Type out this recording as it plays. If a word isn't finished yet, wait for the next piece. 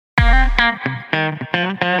You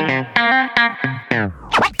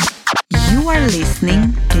are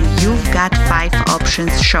listening to You've Got 5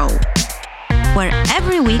 Options show, where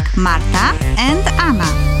every week Marta and Anna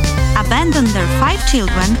abandon their 5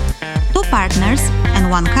 children, 2 partners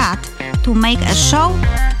and 1 cat to make a show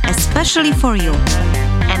especially for you.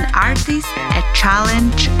 An artist, a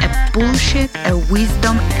challenge, a bullshit, a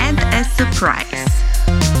wisdom and a surprise.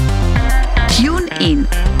 Tune in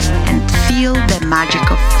and feel the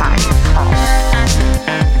magic of 5.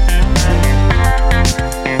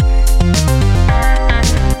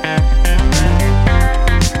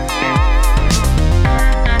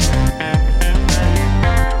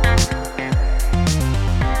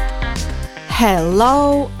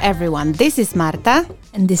 Hello everyone, this is Marta.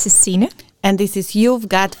 And this is Sine. And this is You've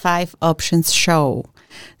Got 5 Options show.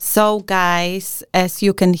 So guys, as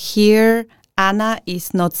you can hear, Anna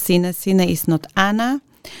is not Sine, Sine is not Anna.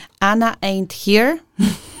 Anna ain't here.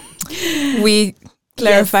 We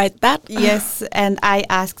clarified that. Yes, and I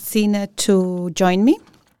asked Sine to join me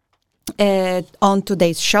on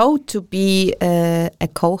today's show to be a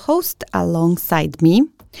co-host alongside me.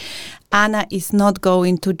 Anna is not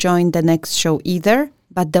going to join the next show either,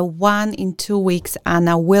 but the one in 2 weeks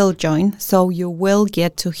Anna will join, so you will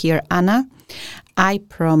get to hear Anna. I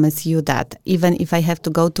promise you that, even if I have to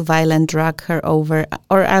go to Vile and drag her over,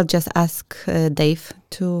 or I'll just ask Dave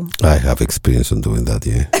to... I have experience on doing that,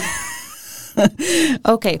 yeah.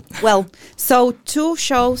 Okay, well, so 2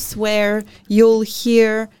 shows where you'll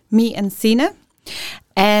hear me and Sine.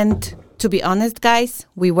 And to be honest, guys,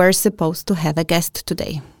 we were supposed to have a guest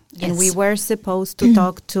today. Yes. And we were supposed to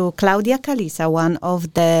talk to Claudia Kalisa, one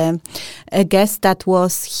of the guests that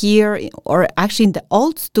was here, or actually in the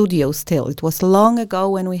old studio still. It was long ago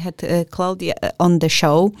when we had Claudia on the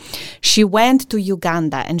show. She went to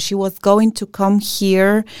Uganda and she was going to come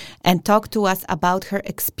here and talk to us about her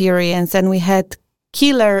experience. And we had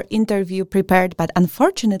killer interview prepared, but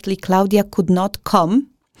unfortunately Claudia could not come.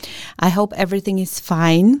 I hope everything is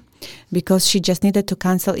fine, because she just needed to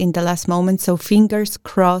cancel in the last moment. So fingers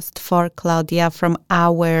crossed for Claudia from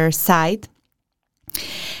our side.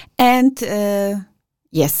 And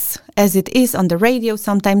yes, as it is on the radio,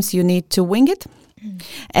 sometimes you need to wing it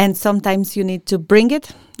and sometimes you need to bring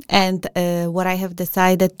it. And what I have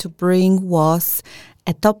decided to bring was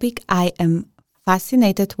a topic I am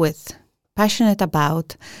fascinated with, passionate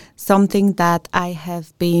about, something that I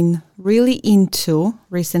have been really into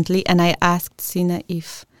recently. And I asked Sine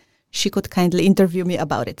if she could kindly interview me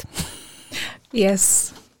about it.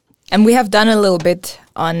 Yes. And we have done a little bit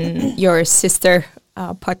on your sister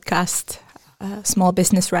podcast, Small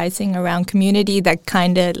Business Rising, around community, that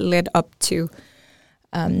kind of led up to,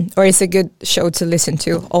 or is a good show to listen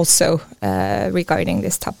to also regarding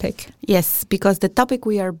this topic. Yes, because the topic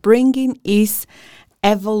we are bringing is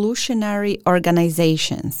evolutionary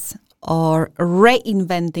organizations, or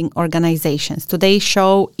reinventing organizations. Today's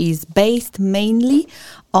show is based mainly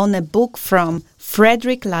on a book from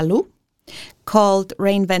Frederic Laloux called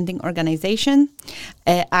Reinventing Organization.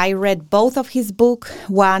 I read both of his books.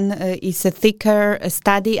 One is a thicker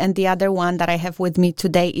study, and the other one that I have with me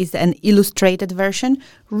today is an illustrated version.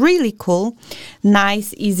 Really cool,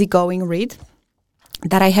 nice, easygoing read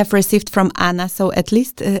that I have received from Anna. So at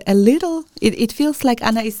least a little, it feels like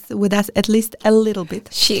Anna is with us at least a little bit.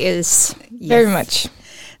 She is, very much.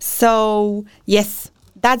 So yes,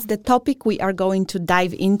 that's the topic we are going to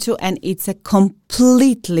dive into, and it's a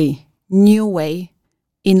completely new way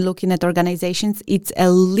in looking at organizations. It's a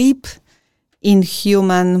leap in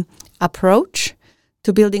human approach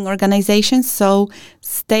to building organizations. So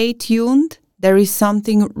stay tuned. There is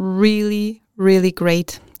something really, really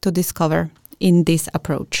great to discover in this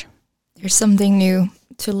approach. There's something new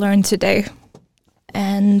to learn today.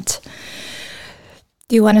 And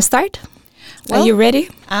do you want to start? Well, are you ready?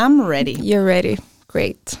 I'm ready. You're ready.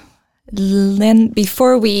 Great. Then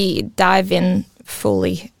before we dive in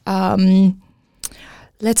fully,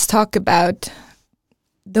 let's talk about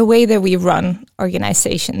the way that we run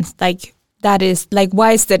organizations. Like, that is, like,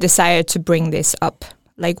 why is the desire to bring this up?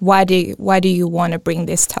 Like, why do you want to bring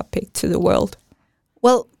this topic to the world?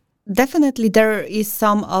 Well, definitely there is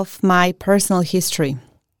some of my personal history.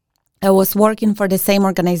 I was working for the same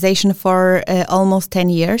organization for almost 10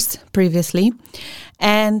 years previously.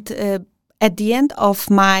 And at the end of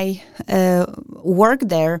my work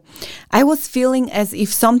there, I was feeling as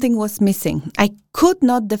if something was missing. I could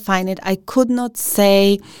not define it. I could not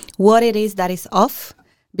say what it is that is off,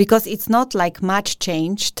 because it's not like much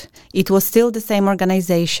changed. It was still the same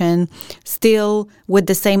organization, still with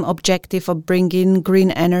the same objective of bringing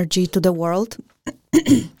green energy to the world.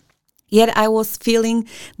 Yet I was feeling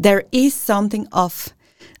there is something off.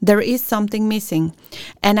 there is something missing.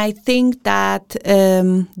 And I think that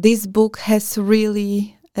this book has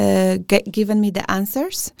really given me the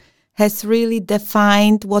answers, has really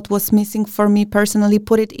defined what was missing for me personally,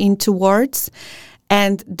 put it into words.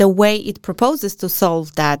 And the way it proposes to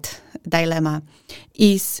solve that dilemma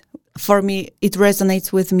is, for me, it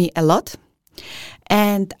resonates with me a lot.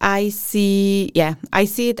 And I see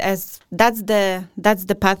it as that's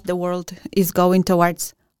the path the world is going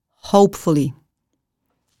towards, hopefully.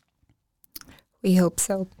 We hope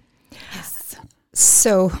so. Yes.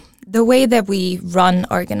 So the way that we run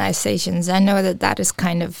organizations, I know that is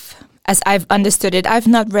kind of, as I've understood it, I've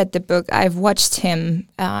not read the book. I've watched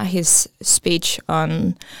his speech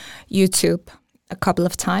on YouTube a couple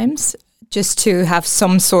of times just to have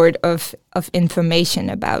some sort of information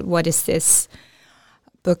about what is this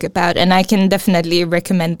book about. And I can definitely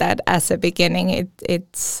recommend that as a beginning.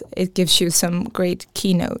 It gives you some great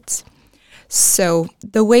keynotes. So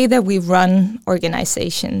the way that we run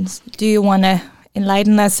organizations, do you want to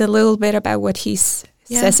enlighten us a little bit about what he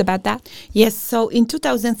says about that? Yes. So in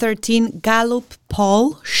 2013, Gallup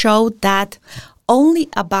poll showed that only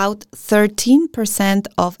about 13%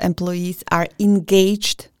 of employees are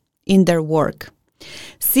engaged in their work.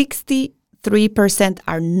 63%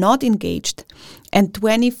 are not engaged, and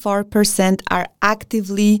 24% are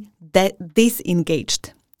actively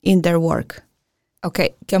disengaged in their work.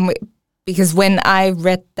 Okay, because when I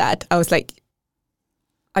read that, I was like,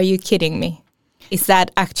 are you kidding me? Is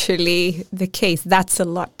that actually the case? That's a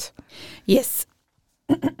lot. Yes.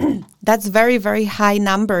 That's very, very high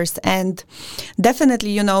numbers. And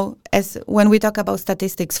definitely, as when we talk about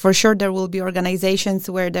statistics, for sure there will be organizations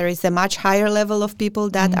where there is a much higher level of people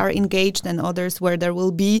that are engaged, and others where there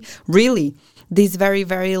will be really this very,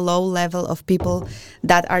 very low level of people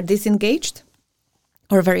that are disengaged,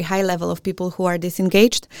 or very high level of people who are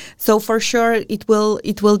disengaged. So for sure it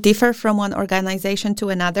will differ from one organization to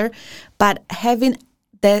another, but having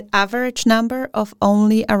the average number of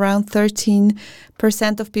only around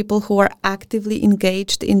 13% of people who are actively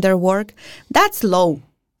engaged in their work, that's low.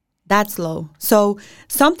 That's low. So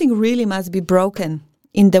something really must be broken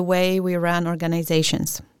in the way we run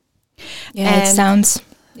organizations. Yeah, it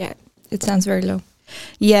sounds very low.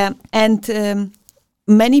 Yeah, and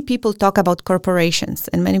many people talk about corporations,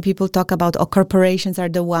 and many people talk about corporations are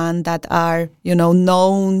the one that are,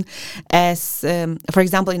 known as, for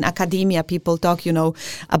example, in academia, people talk,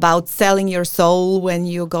 about selling your soul when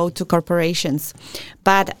you go to corporations.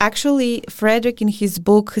 But actually, Frederick in his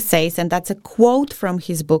book says, and that's a quote from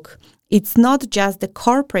his book, it's not just the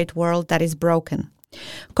corporate world that is broken.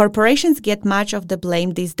 Corporations get much of the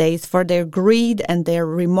blame these days for their greed and their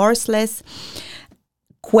remorseless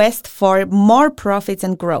quest for more profits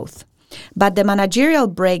and growth. But the managerial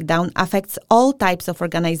breakdown affects all types of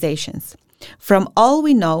organizations. From all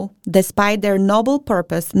we know, despite their noble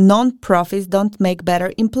purpose, non-profits don't make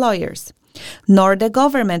better employers, nor the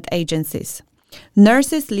government agencies.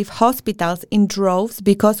 Nurses leave hospitals in droves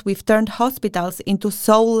because we've turned hospitals into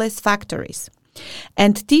soulless factories.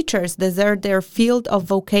 And teachers desert their field of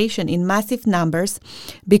vocation in massive numbers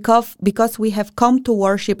because we have come to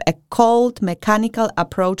worship a cold, mechanical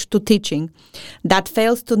approach to teaching that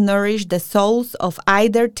fails to nourish the souls of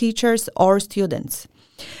either teachers or students.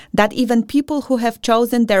 That even people who have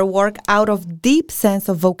chosen their work out of deep sense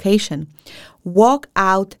of vocation walk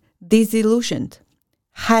out disillusioned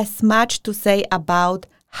has much to say about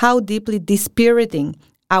how deeply dispiriting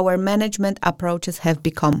our management approaches have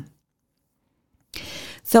become.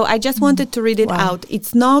 So I just wanted to read it out.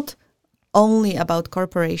 It's not only about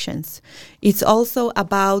corporations. It's also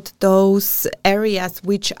about those areas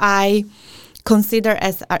which I consider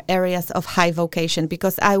as areas of high vocation,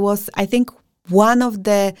 because I think one of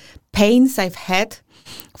the pains I've had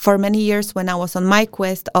for many years when I was on my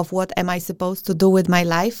quest of what am I supposed to do with my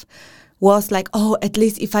life was like, at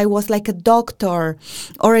least if I was like a doctor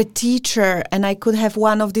or a teacher and I could have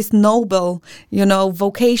one of these noble,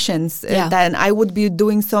 vocations, then I would be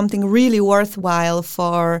doing something really worthwhile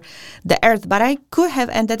for the earth. But I could have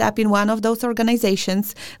ended up in one of those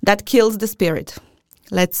organizations that kills the spirit.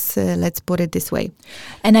 Let's put it this way.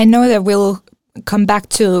 And I know that we'll come back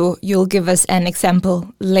to, you'll give us an example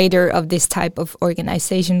later of this type of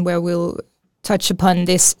organization where we'll touch upon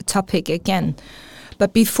this topic again.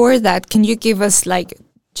 But before that, can you give us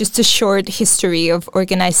just a short history of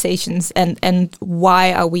organizations and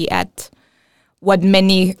why are we at what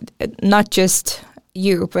many, not just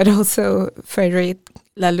you, but also Frederick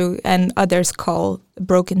Laloux and others call a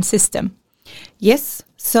broken system? Yes.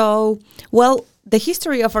 So, the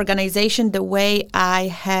history of organization, the way I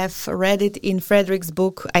have read it in Frederick's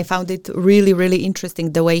book, I found it really, really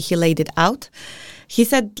interesting the way he laid it out. he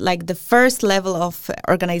said like the first level of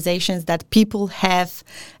organizations that people have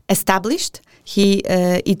established, is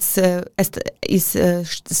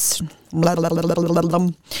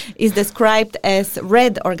described as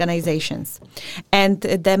red organizations. And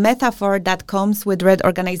the metaphor that comes with red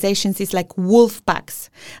organizations is like wolf packs.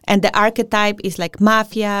 And the archetype is like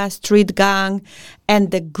mafia, street gang,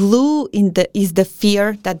 and the glue is the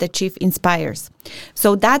fear that the chief inspires.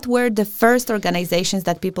 So that were the first organizations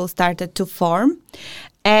that people started to form.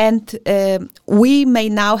 And we may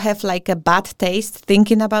now have like a bad taste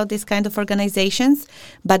thinking about this kind of organizations,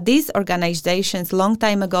 but these organizations long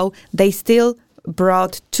time ago, they still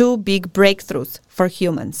brought two big breakthroughs for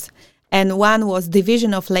humans. And one was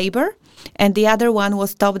division of labor, and the other one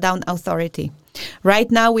was top-down authority.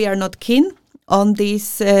 Right now, we are not keen on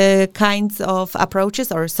these kinds of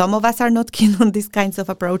approaches, or some of us are not keen on these kinds of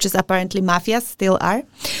approaches. Apparently, mafias still are.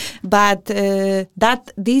 But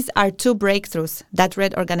these are two breakthroughs that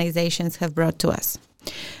red organizations have brought to us.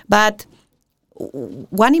 But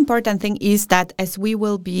one important thing is that as we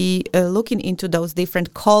will be looking into those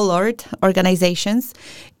different colored organizations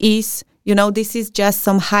is, this is just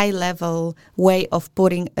some high-level way of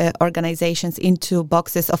putting organizations into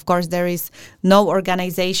boxes. Of course, there is no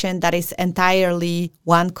organization that is entirely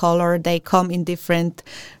one color. They come in different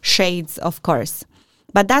shades, of course.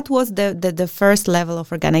 But that was the first level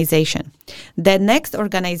of organization. The next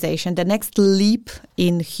organization, the next leap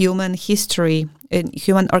in human history, in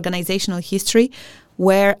human organizational history,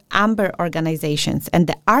 were amber organizations. And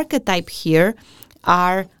the archetype here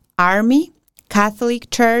are army,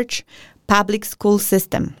 Catholic Church, public school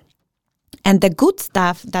system. And the good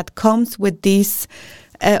stuff that comes with these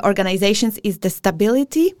organizations is the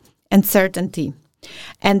stability and certainty.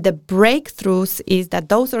 And the breakthroughs is that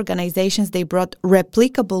those organizations, they brought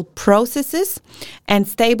replicable processes and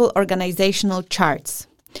stable organizational charts.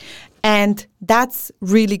 And that's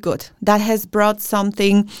really good. That has brought some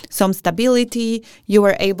stability. You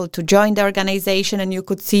were able to join the organization and you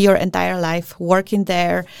could see your entire life working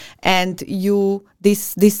there. And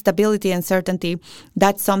this stability and certainty,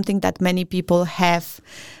 that's something that many people have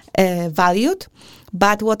valued.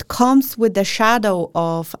 But what comes with the shadow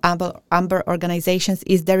of amber organizations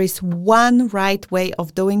is there is one right way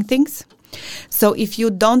of doing things. So if you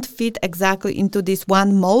don't fit exactly into this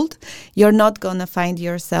one mold, you're not going to find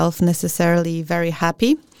yourself necessarily very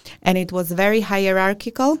happy. And it was very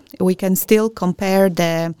hierarchical. We can still compare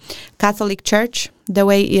the Catholic Church, the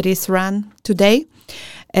way it is run today.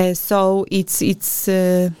 So it's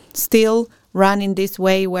still run in this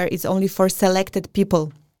way where it's only for selected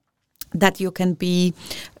people that you can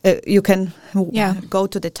go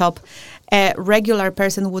to the top. A regular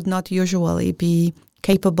person would not usually be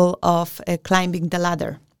capable of climbing the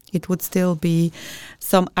ladder. It would still be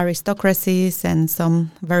some aristocracies and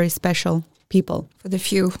some very special people. For the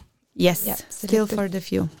few. Yes, still for the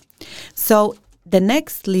few. So the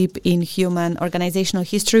next leap in human organizational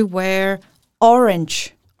history were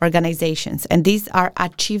orange organizations, and these are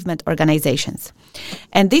achievement organizations.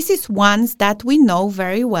 And this is ones that we know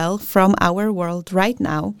very well from our world right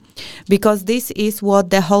now, because this is what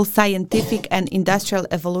the whole scientific and industrial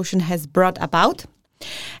evolution has brought about.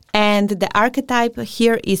 And the archetype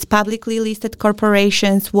here is publicly listed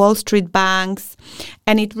corporations, Wall Street banks,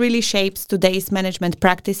 and it really shapes today's management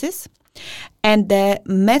practices. And the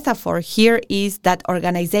metaphor here is that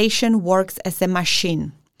organization works as a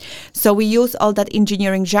machine. So we use all that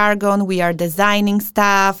engineering jargon, we are designing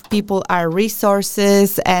stuff, people are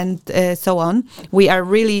resources, and so on. We are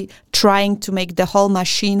really trying to make the whole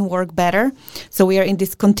machine work better. So we are in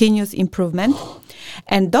this continuous improvement.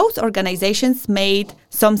 And those organizations made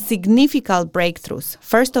some significant breakthroughs.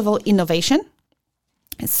 First of all, innovation.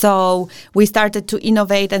 So we started to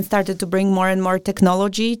innovate and started to bring more and more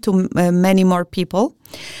technology to many more people.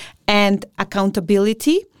 And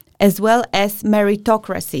accountability, as well as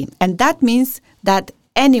meritocracy. And that means that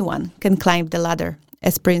anyone can climb the ladder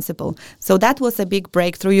as principal. So that was a big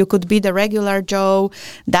breakthrough. You could be the regular Joe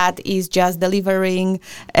that is just delivering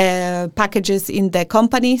packages in the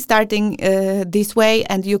company, starting this way,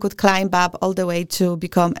 and you could climb up all the way to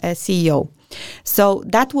become a CEO. So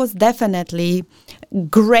that was definitely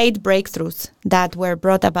great breakthroughs that were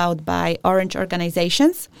brought about by orange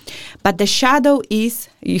organizations. But the shadow is,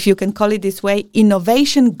 if you can call it this way,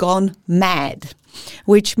 innovation gone mad,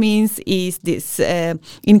 which means is this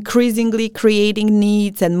increasingly creating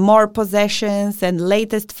needs and more possessions and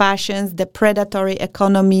latest fashions, the predatory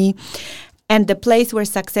economy, and the place where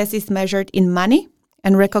success is measured in money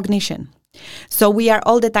and recognition. So we are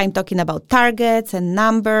all the time talking about targets and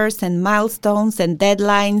numbers and milestones and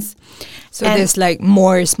deadlines. So there's like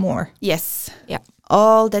more is more. Yes. Yeah.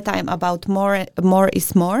 all the time about more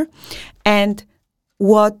is more. And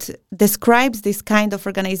what describes this kind of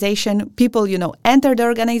organization, people, enter the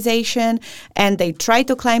organization and they try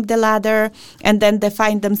to climb the ladder, and then they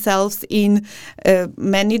find themselves in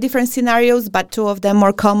many different scenarios, but two of them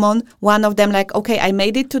more common. One of them like, okay, I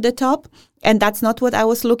made it to the top, and that's not what I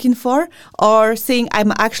was looking for, or saying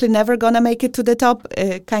I'm actually never going to make it to the top,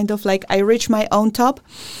 kind of like I reach my own top.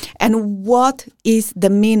 And what is the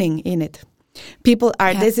meaning in it? People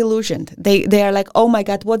are disillusioned. They are like, oh my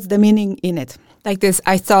God, what's the meaning in it? Like this,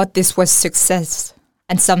 I thought this was success,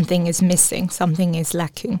 and something is missing, something is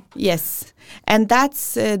lacking. Yes, and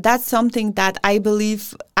that's something that I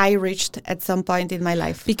believe I reached at some point in my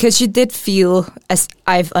life. Because you did feel, as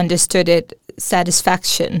I've understood it,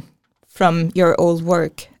 satisfaction from your old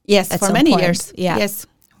work. Yes, for many years. Yeah. Yes,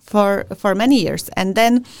 for many years. And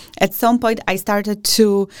then at some point I started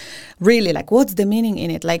to really like, what's the meaning in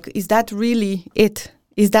it? Like, is that really it?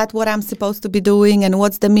 Is that what I'm supposed to be doing? And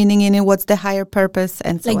what's the meaning in it? What's the higher purpose?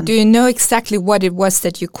 And so on. Do you know exactly what it was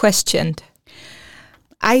that you questioned?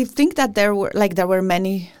 I think that there were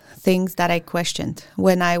many things that I questioned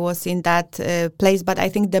when I was in that place. But I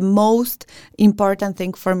think the most important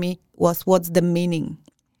thing for me was, what's the meaning?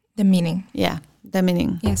 The meaning. Yeah, the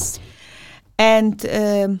meaning. Yes. And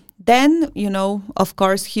then, of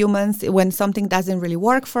course, humans, when something doesn't really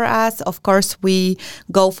work for us, of course, we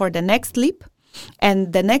go for the next leap.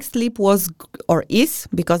 And the next leap was, or is,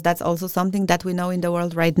 because that's also something that we know in the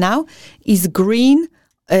world right now, is green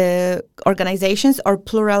organizations or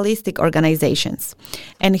pluralistic organizations.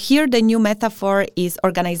 And here the new metaphor is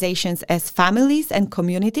organizations as families and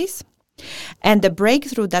communities. And the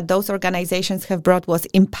breakthrough that those organizations have brought was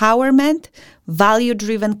empowerment,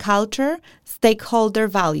 value-driven culture, stakeholder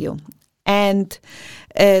value. And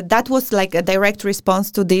that was like a direct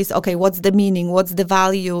response to this, okay, what's the meaning, what's the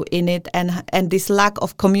value in it, and this lack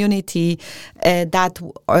of community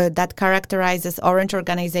that characterizes orange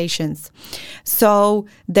organizations. So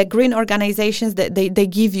the green organizations, they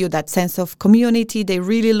give you that sense of community. They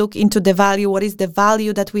really look into the value. What is the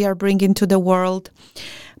value that we are bringing to the world?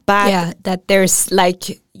 But that there's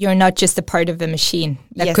like, you're not just a part of a machine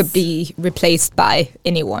that could be replaced by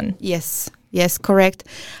anyone. Yes, correct.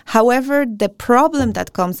 However, the problem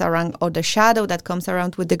that comes around, or the shadow that comes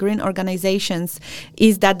around with the green organizations,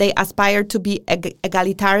 is that they aspire to be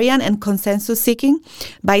egalitarian and consensus-seeking,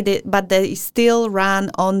 but they still run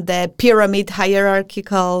on the pyramid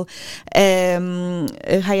hierarchical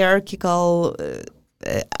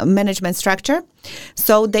management structure.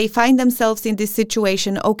 So they find themselves in this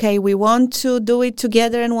situation, okay, we want to do it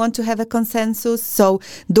together and want to have a consensus. So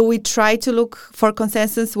do we try to look for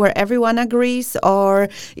consensus where everyone agrees, or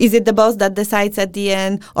is it the boss that decides at the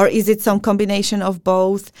end, or is it some combination of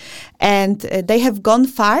both? And they have gone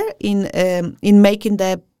far in making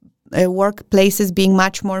the workplaces being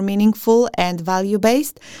much more meaningful and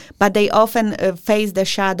value-based, but they often face the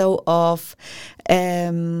shadow of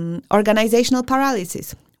organizational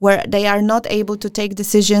paralysis, where they are not able to take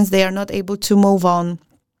decisions, they are not able to move on,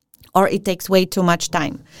 or it takes way too much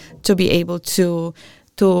time to be able to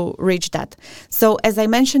reach that. So as I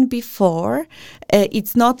mentioned before,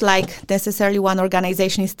 it's not like necessarily one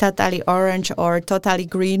organization is totally orange or totally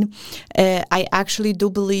green. I actually do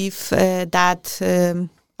believe that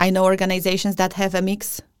I know organizations that have a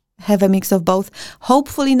mix of both.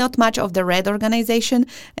 Hopefully not much of the red organization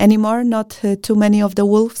anymore, not too many of the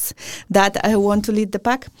wolves that want to lead the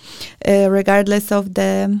pack, regardless of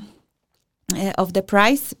the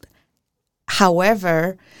price.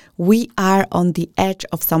 However, we are on the edge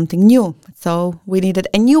of something new. So we needed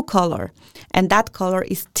a new color, and that color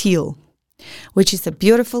is teal, which is a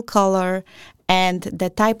beautiful color. And the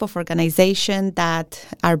type of organization that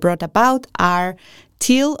are brought about are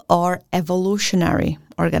teal or evolutionary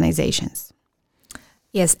organizations.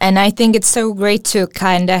 Yes, and I think it's so great to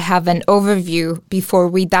kind of have an overview before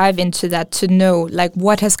we dive into that, to know like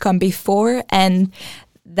what has come before, and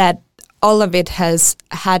that all of it has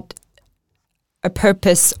had a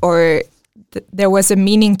purpose, or there was a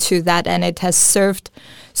meaning to that, and it has served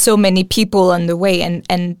so many people on the way, and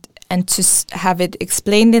to have it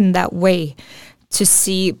explained in that way, to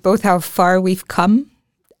see both how far we've come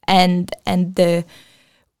and the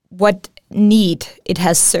what need it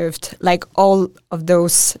has served, like all of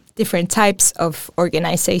those different types of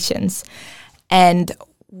organizations, and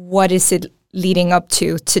what is it leading up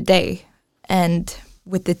to today, and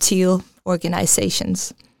with the teal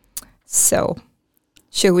organizations. So,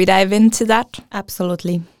 should we dive into that?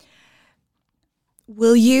 Absolutely.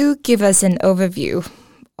 Will you give us an overview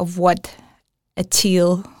of what a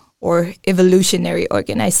teal or evolutionary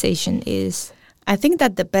organization is? I think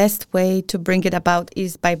that the best way to bring it about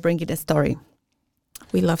is by bringing a story.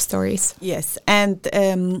 We love stories. Yes, and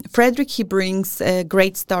Frederick, he brings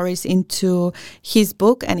great stories into his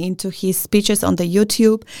book and into his speeches on the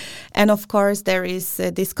YouTube. And of course, there is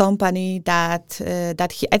this company that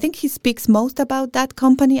I think he speaks most about that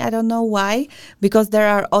company. I don't know why, because there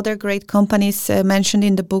are other great companies mentioned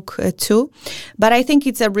in the book too. But I think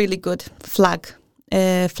it's a really good flag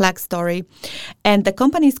story. And the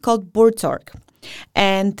company is called Buurtzorg.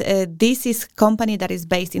 And this is a company that is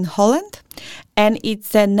based in Holland, and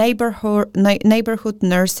it's a neighborhood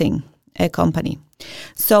nursing company.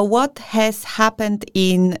 So what has happened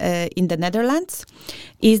in the Netherlands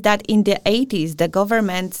is that in the 80s, the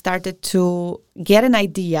government started to get an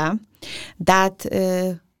idea that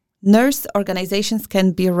nurse organizations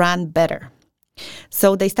can be run better.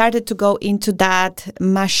 So they started to go into that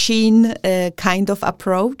machine kind of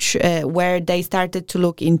approach where they started to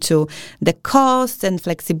look into the costs and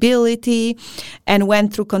flexibility and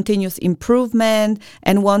went through continuous improvement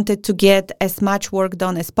and wanted to get as much work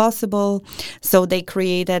done as possible. So they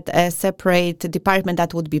created a separate department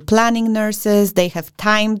that would be planning nurses. They have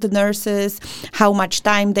timed nurses, how much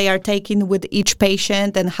time they are taking with each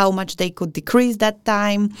patient and how much they could decrease that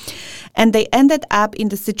time. And they ended up in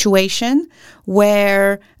the situation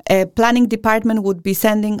where a planning department would be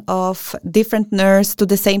sending off different nurse to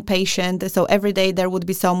the same patient. So every day there would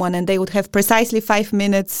be someone and they would have precisely 5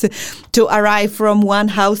 minutes to arrive from one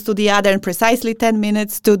house to the other and precisely 10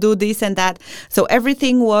 minutes to do this and that. So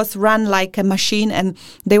everything was run like a machine, and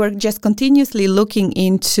they were just continuously looking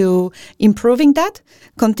into improving that,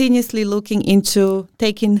 continuously looking into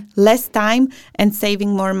taking less time and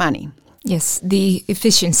saving more money. Yes, the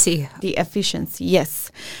efficiency. The efficiency,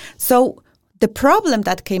 yes. So the problem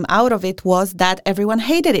that came out of it was that everyone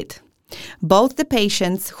hated it. Both the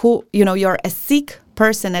patients who, you're a sick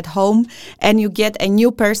person at home and you get a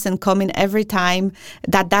new person coming every time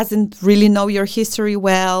that doesn't really know your history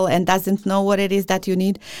well and doesn't know what it is that you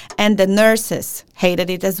need. And the nurses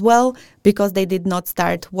hated it as well because they did not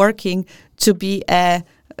start working to be a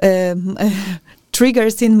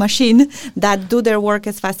triggers in machine that do their work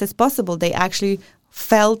as fast as possible. They actually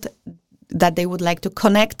felt that they would like to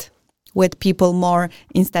connect with people more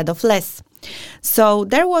instead of less. So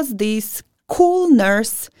there was this cool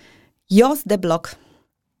nurse, Jos de Blok,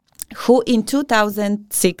 who in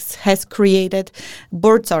 2006 has created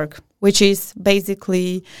Buurtzorg, which is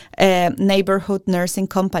basically a neighborhood nursing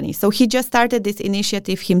company. So he just started this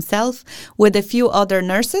initiative himself with a few other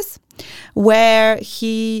nurses, where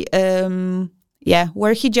he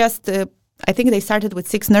just I think they started with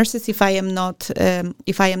 6 nurses, if I am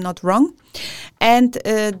not wrong. And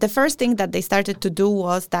the first thing that they started to do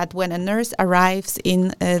was that when a nurse arrives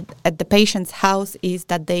at the patient's house, is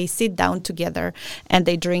that they sit down together and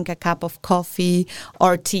they drink a cup of coffee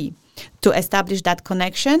or tea to establish that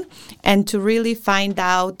connection and to really find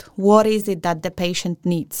out what is it that the patient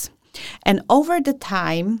needs. And over the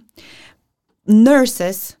time,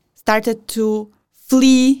 nurses started to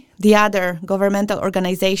flee the other governmental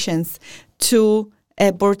organizations to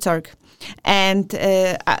Buurtzorg. And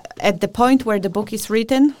at the point where the book is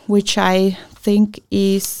written, which I think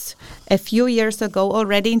is a few years ago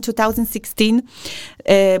already, in 2016,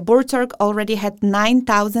 Buurtzorg already had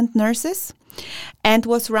 9,000 nurses and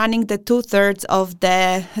was running the 2/3 of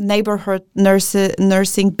the neighborhood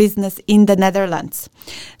nursing business in the Netherlands.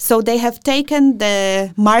 So they have taken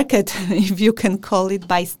the market, if you can call it,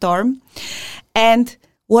 by storm. And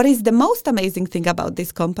what is the most amazing thing about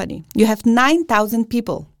this company? You have 9,000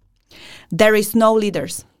 people. There is no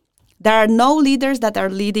leaders. There are no leaders that are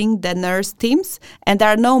leading the nurse teams, and there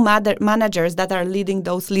are no managers that are leading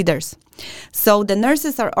those leaders. So the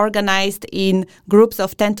nurses are organized in groups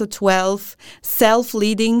of 10 to 12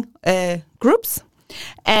 self-leading groups,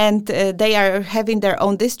 and they are having their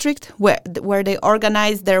own district where they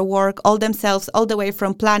organize their work all themselves, all the way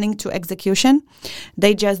from planning to execution.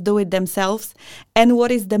 They just do it themselves. And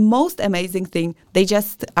what is the most amazing thing? They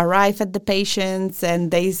just arrive at the patients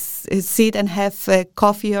and they sit and have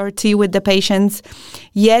coffee or tea with the patients.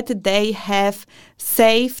 Yet they have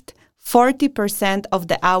saved 40% of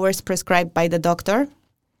the hours prescribed by the doctor.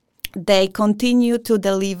 They continue to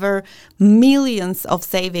deliver millions of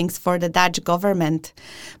savings for the Dutch government,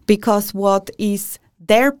 because what is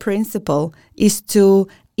their principle is to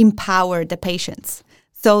empower the patients.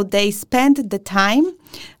 So they spend the time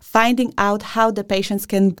finding out how the patients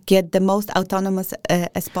can get the most autonomous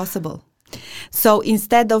as possible. So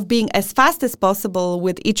instead of being as fast as possible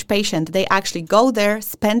with each patient, they actually go there,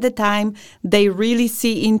 spend the time, they really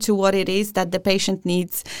see into what it is that the patient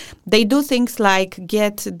needs. They do things like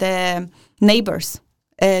get the neighbors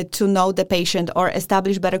to know the patient or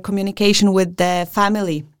establish better communication with the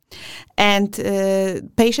family. And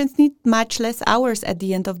patients need much less hours at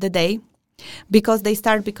the end of the day because they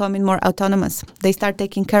start becoming more autonomous. They start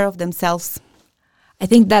taking care of themselves. I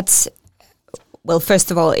think that's, well,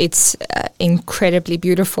 first of all, it's incredibly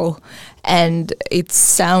beautiful, and it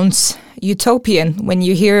sounds utopian when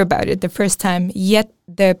you hear about it the first time. Yet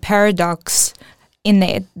the paradox in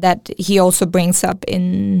it that he also brings up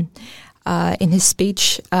in his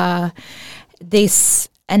speech, this,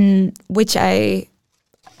 and which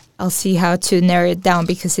I'll see how to narrow it down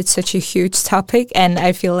because it's such a huge topic, and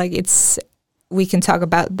I feel like we can talk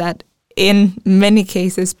about that in many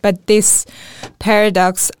cases. But this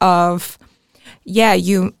paradox of,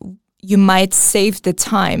 you might save the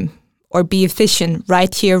time or be efficient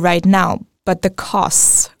right here, right now, but the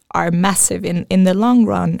costs are massive in the long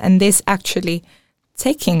run, and this actually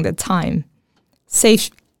taking the time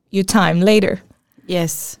saves you time later.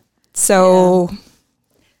 Yes. So.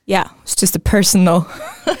 Yeah, it's just a personal.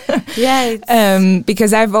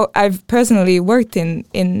 Because I've personally worked in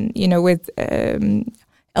with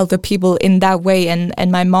elder people in that way,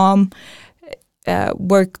 and my mom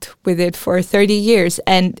worked with it for 30 years,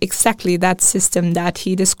 and exactly that system that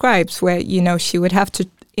he describes, where she would have to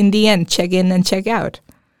in the end check in and check out,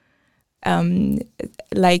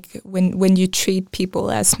 like when you treat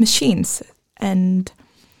people as machines, and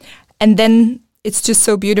then it's just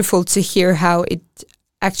so beautiful to hear how it.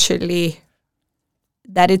 Actually,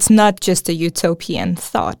 that it's not just a utopian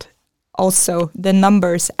thought. Also, the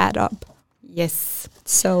numbers add up. Yes.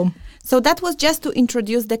 So that was just to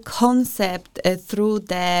introduce the concept through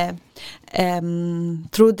the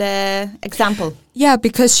example. Yeah,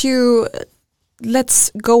 because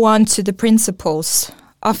let's go on to the principles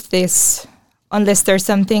of this. Unless there's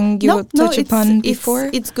something you will touch upon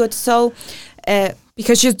before. It's good. So,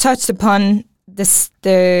 because you touched upon this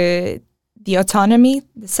the autonomy,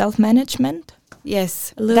 the self-management.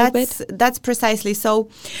 Yes, a little bit. That's precisely. So,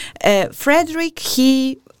 Frederick,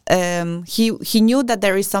 he knew that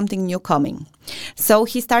there is something new coming. So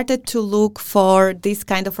he started to look for these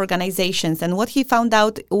kind of organizations. And what he found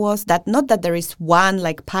out was that not that there is one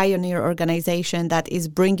like pioneer organization that is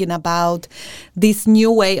bringing about this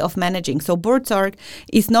new way of managing. So Buurtzorg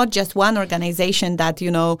is not just one organization that,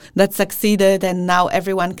 that succeeded and now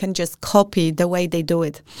everyone can just copy the way they do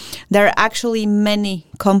it. There are actually many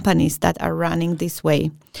companies that are running this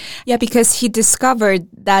way. Yeah, because he discovered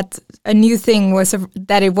that a new thing was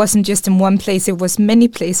that it wasn't just in one place, it was many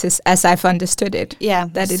places, as I've understood it. Yeah.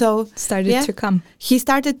 That it started to come. He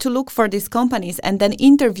started to look for these companies and then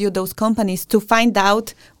interview those companies to find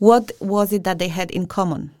out what was it that they had in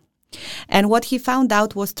common. And what he found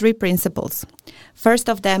out was 3 principles. First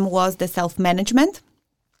of them was the self-management,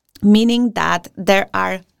 meaning that there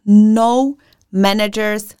are no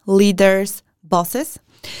managers, leaders, bosses.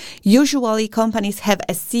 Usually companies have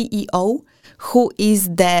a CEO who is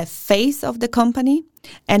the face of the company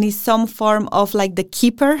and is some form of like the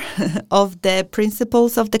keeper of the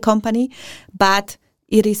principles of the company, but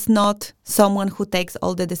it is not someone who takes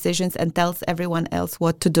all the decisions and tells everyone else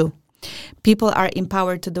what to do. People are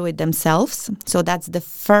empowered to do it themselves. So that's the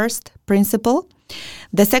first principle.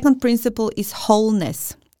 The second principle is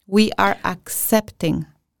wholeness. We are accepting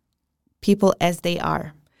people as they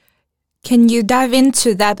are. Can you dive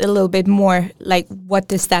into that a little bit more? Like, what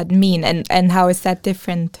does that mean, and how is that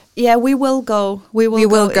different? Yeah, we will go. We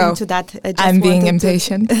will go into that. I'm being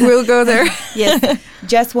impatient. We'll go there. Yes,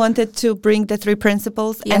 just wanted to bring the 3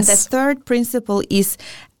 principles. Yes. And the third principle is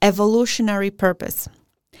evolutionary purpose.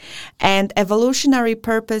 And evolutionary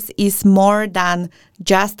purpose is more than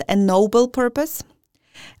just a noble purpose.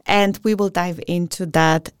 And we will dive into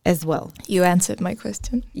that as well. You answered my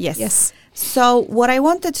question. Yes. So what I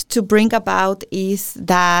wanted to bring about is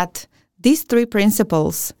that these 3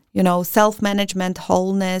 principles, self-management,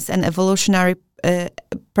 wholeness, and evolutionary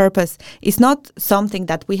purpose is not something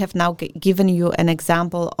that we have now given you an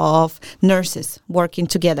example of nurses working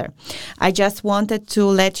together. I just wanted to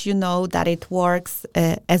let you know that it works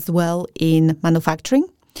as well in manufacturing.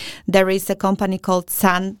 There is a company called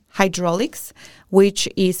Sun Hydraulics, which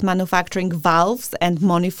is manufacturing valves and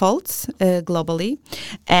manifolds globally,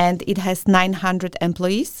 and it has 900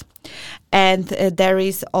 employees. And there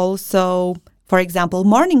is also, for example,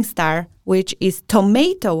 Morningstar, which is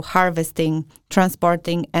tomato harvesting,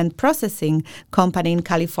 transporting, and processing company in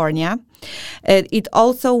California. It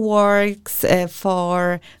also works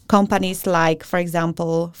for companies like, for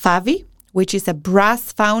example, Favi, which is a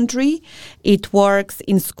brass foundry. It works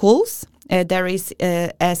in schools. There is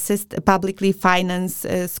a publicly financed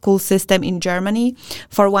school system in Germany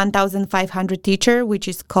for 1,500 teachers, which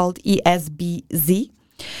is called ESBZ.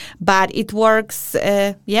 But it works,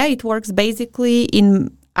 it works basically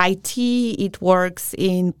in IT, it works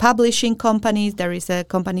in publishing companies. There is a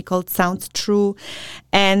company called Sounds True,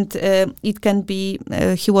 and it can be.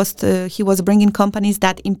 He was bringing companies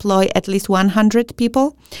that employ at least 100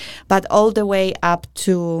 people, but all the way up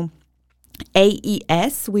to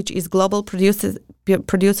AES, which is Global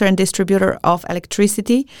Producer and Distributor of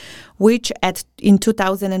Electricity, which in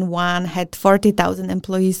 2001 had 40,000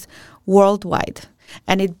 employees worldwide.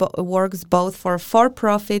 And it works both for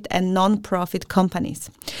profit and non-profit companies.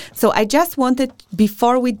 So I just wanted,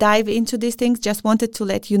 before we dive into these things, just wanted to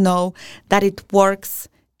let you know that it works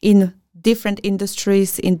in different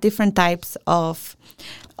industries, in different types of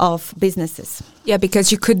businesses. Yeah, because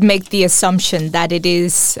you could make the assumption that it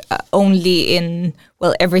is only in,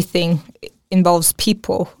 everything involves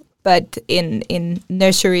people, but in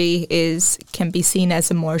nursery can be seen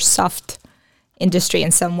as a more soft industry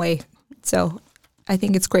in some way. So I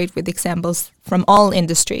think it's great with examples from all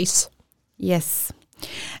industries. Yes.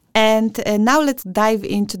 And now let's dive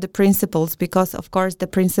into the principles, because, of course, the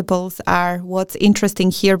principles are what's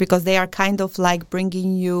interesting here, because they are kind of like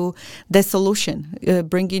bringing you the solution,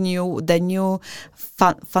 bringing you the new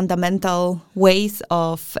fundamental ways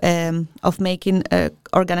of making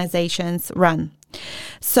organizations run.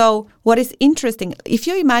 So what is interesting, if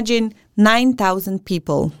you imagine 9,000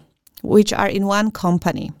 people which are in one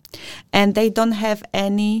company, and they don't have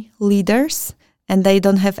any leaders, and they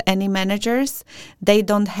don't have any managers, they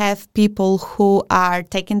don't have people who are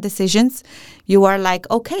taking decisions, you are like,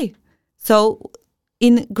 okay. So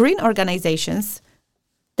in green organizations,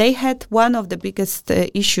 they had one of the biggest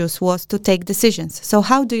issues was to take decisions. So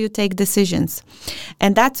how do you take decisions?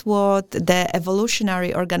 And that's what the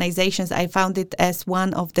evolutionary organizations, I found it as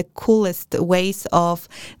one of the coolest ways of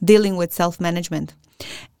dealing with self-management.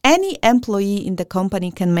 Any employee in the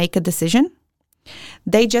company can make a decision.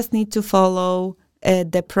 They just need to follow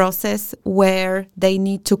the process where they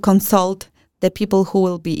need to consult the people who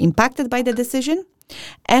will be impacted by the decision,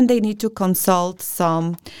 and they need to consult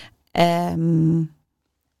some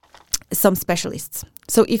specialists.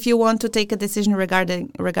 So if you want to take a decision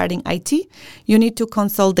regarding IT, you need to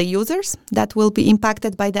consult the users that will be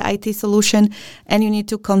impacted by the IT solution, and you need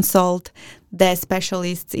to consult the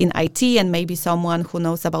specialists in IT and maybe someone who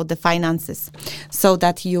knows about the finances, so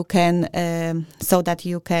that you can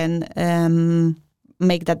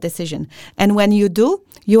make that decision. And when you do,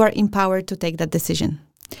 you are empowered to take that decision.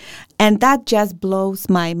 And that just blows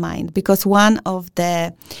my mind, because one of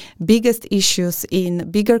the biggest issues in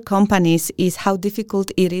bigger companies is how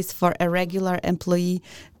difficult it is for a regular employee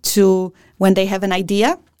to, when they have an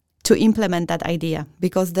idea, to implement that idea,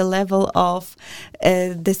 because the level of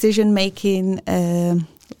decision-making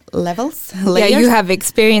layers. Yeah, you have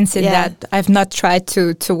experience in that. I've not tried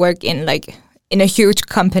to work in a huge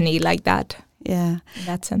company like that. Yeah. In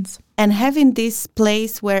that sense. And having this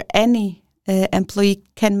place where any employee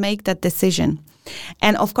can make that decision.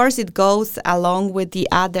 And of course, it goes along with the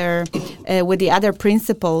other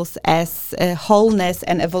principles as wholeness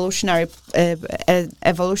and evolutionary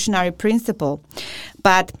principle.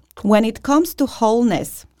 But when it comes to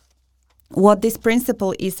wholeness, what this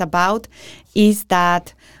principle is about is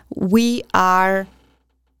that we are.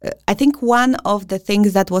 I think one of the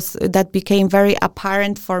things that became very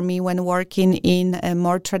apparent for me when working in a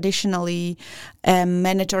more traditionally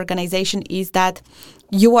managed organization is that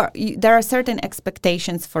there are certain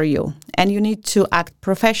expectations for you, and you need to act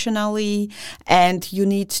professionally, and you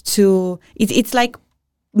need to. It's like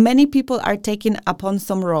many people are taking upon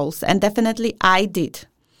some roles, and definitely I did.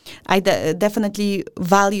 I definitely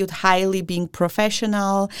valued highly being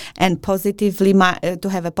professional and positively to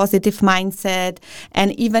have a positive mindset.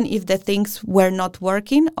 And even if the things were not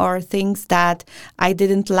working, or things that I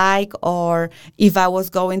didn't like, or if I was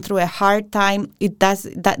going through a hard time,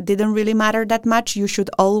 that didn't really matter that much. You should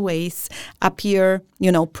always appear,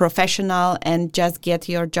 professional and just get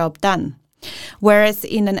your job done. Whereas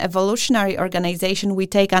in an evolutionary organization, we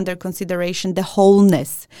take under consideration the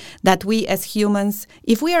wholeness, that we as humans,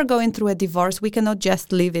 if we are going through a divorce, we cannot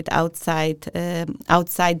just leave it outside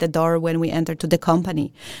the door when we enter to the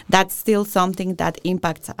company. That's still something that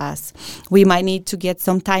impacts us. We might need to get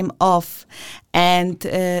some time off, and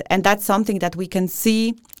that's something that we can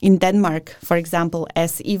see in Denmark, for example,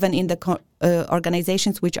 as even in the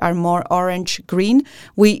organizations which are more orange-green,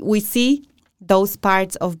 we see those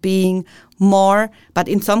parts of being more, but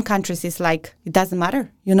in some countries it's like it doesn't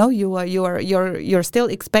matter. You're still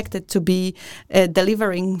expected to be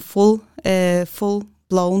delivering full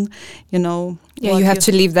blown. Yeah, you have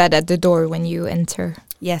to leave that at the door when you enter.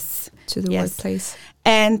 Yes, to the workplace.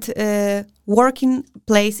 And working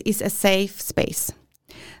place is a safe space.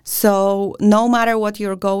 So no matter what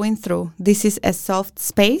you're going through, this is a soft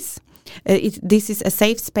space. This is a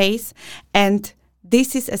safe space, and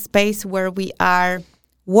this is a space where we are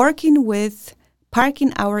working with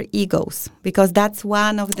parking our egos, because that's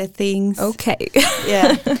one of the things. Okay.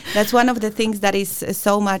 Yeah, that's one of the things that is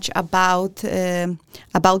so much about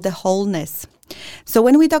the wholeness. So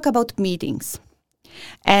when we talk about meetings,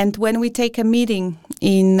 and when we take a meeting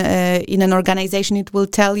in an organization, it will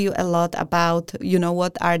tell you a lot about,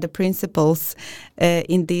 what are the principles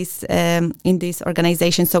in this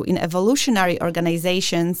organization. So in evolutionary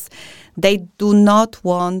organizations, they do not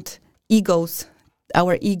want egos,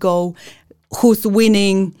 our ego, who's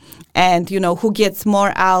winning, and who gets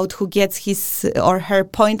more out, who gets his or her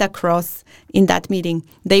point across in that meeting.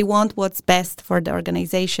 They want what's best for the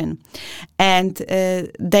organization, and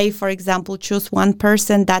they, for example, choose one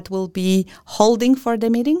person that will be holding for the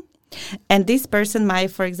meeting, and this person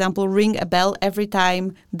might, for example, ring a bell every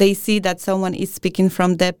time they see that someone is speaking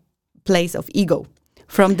from the place of ego,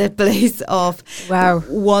 from the place of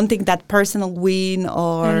wanting that personal win.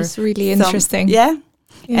 Or that is really interesting. Yeah.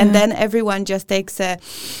 And then everyone just takes a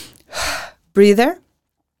breather.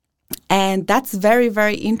 And that's very,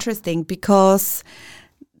 very interesting, because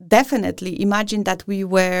definitely imagine that we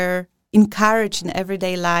were encouraged in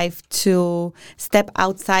everyday life to step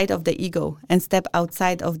outside of the ego and step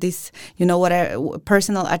outside of this,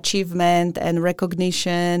 personal achievement and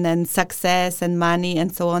recognition and success and money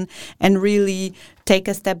and so on, and really take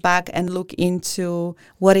a step back and look into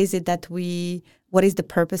what is the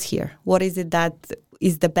purpose here? What is it that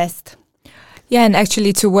is the best? Yeah, and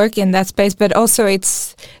actually to work in that space, but also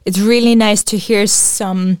it's really nice to hear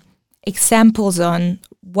some examples on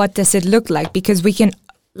what does it look like, because we can,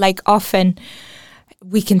 often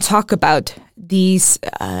we can talk about these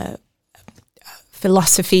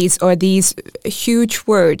philosophies or these huge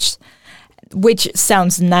words, which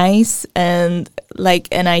sounds nice and like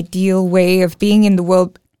an ideal way of being in the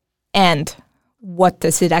world. And what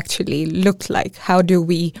does it actually look like? How do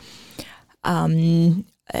we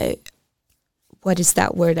what is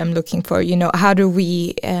that word I'm looking for? How do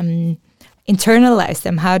we internalize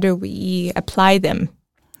them? How do we apply them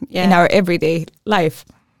in our everyday life?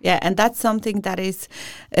 Yeah, and that's something that is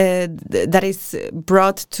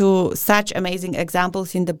brought to such amazing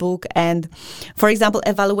examples in the book. And, for example,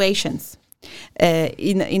 evaluations.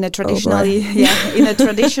 In a traditionally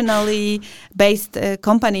based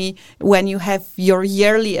company, when you have your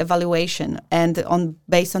yearly evaluation, and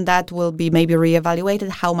based on that will be maybe reevaluated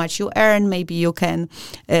how much you earn, maybe you can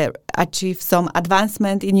achieve some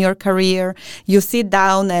advancement in your career. You sit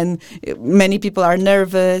down, and many people are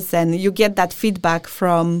nervous, and you get that feedback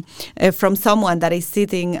from someone that is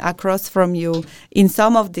sitting across from you. In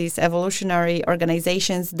some of these evolutionary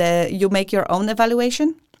organizations, you make your own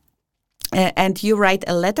evaluation. And you write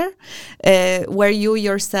a letter where you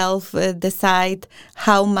yourself decide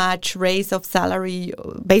how much raise of salary.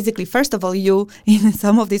 Basically, first of all, in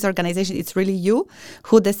some of these organizations, it's really you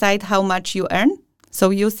who decide how much you earn. So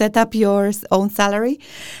you set up your own salary.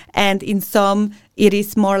 And in some, it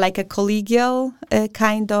is more like a collegial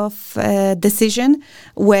kind of decision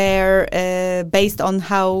where based on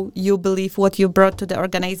how you believe what you brought to the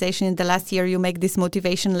organization in the last year, you make this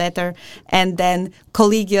motivation letter, and then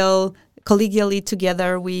collegially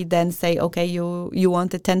together, we then say, okay, you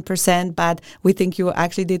wanted 10%, but we think you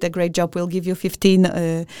actually did a great job. We'll give you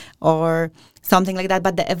 15 or something like that.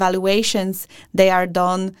 But the evaluations, they are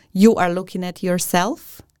done. You are looking at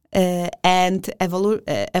yourself, and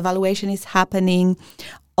evaluation is happening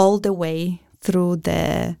all the way through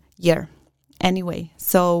the year anyway.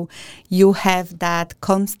 So you have that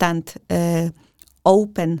constant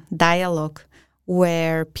open dialogue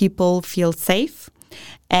where people feel safe,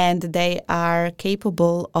 and they are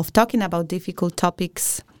capable of talking about difficult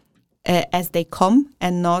topics as they come,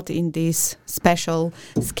 and not in these special,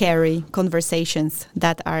 scary conversations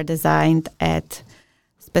that are designed at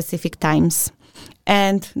specific times.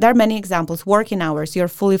 And there are many examples. Working hours, you're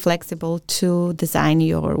fully flexible to design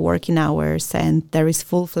your working hours, and there is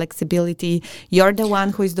full flexibility. You're the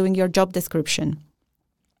one who is doing your job description.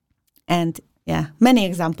 And many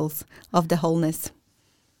examples of the wholeness.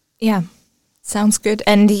 Yeah. Sounds good.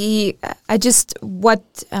 And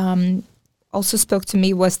what also spoke to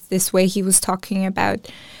me was this way he was talking about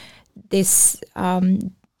this,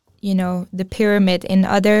 the pyramid in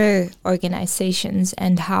other organizations,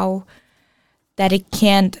 and how that it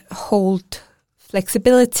can't hold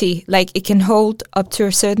flexibility. Like, it can hold up to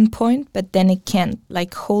a certain point, but then it can't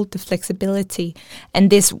hold the flexibility.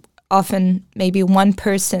 And this often maybe one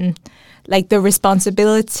person, the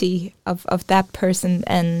responsibility of that person,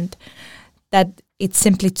 and that it's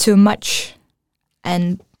simply too much.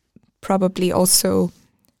 and probably also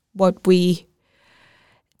what we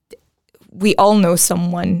all know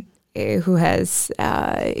someone who has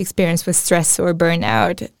experience with stress or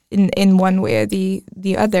burnout in one way or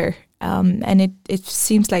the other, and it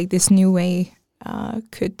seems like this new way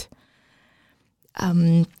could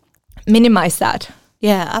minimize that.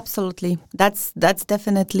 Yeah, absolutely. That's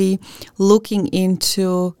definitely looking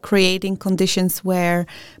into creating conditions where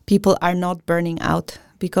people are not burning out,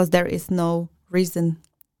 because there is no reason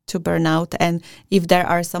to burn out. And if there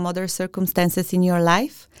are some other circumstances in your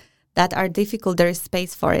life that are difficult, there is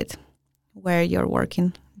space for it where you're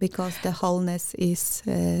working, because the wholeness is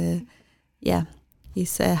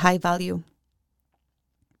high value.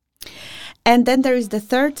 And then there is the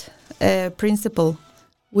third principle,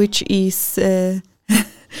 which is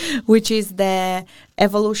the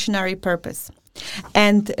evolutionary purpose.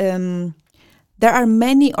 And there are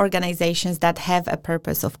many organizations that have a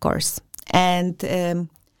purpose, of course. And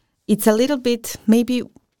it's a little bit, maybe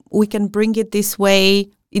we can bring it this way,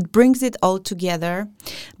 it brings it all together,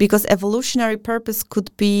 because evolutionary purpose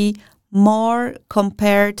could be more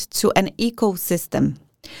compared to an ecosystem.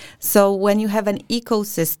 So when you have an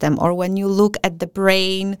ecosystem, or when you look at the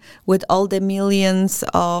brain with all the millions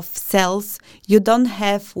of cells, you don't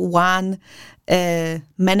have one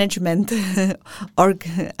management or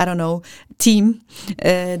team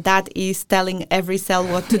that is telling every cell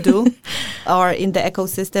what to do. Or in the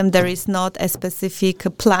ecosystem, there is not a specific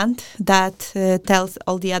plant that tells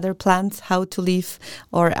all the other plants how to live,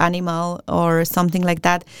 or animal or something like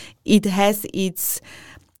that. It has its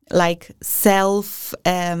self.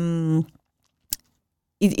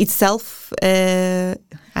 Itself. Now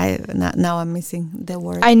I'm missing the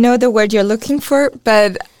word. I know the word you're looking for,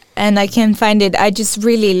 and I can't find it. I just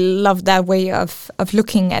really love that way of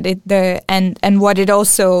looking at it. And what it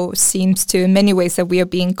also seems to, in many ways, that we are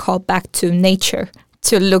being called back to nature,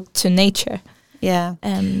 to look to nature. Yeah.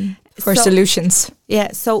 For solutions.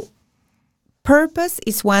 Yeah. So purpose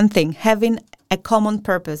is one thing, having a common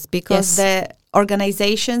purpose, because the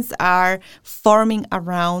organizations are forming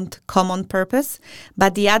around common purpose.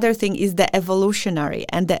 But the other thing is the evolutionary.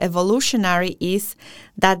 And the evolutionary is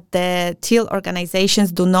that the teal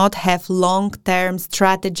organizations do not have long-term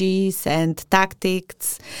strategies and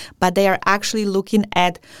tactics, but they are actually looking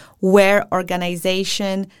at where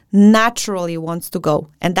organization naturally wants to go.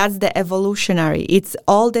 And that's the evolutionary. It's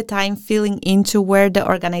all the time feeling into where the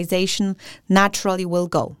organization naturally will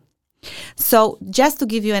go. So just to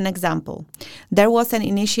give you an example, there was an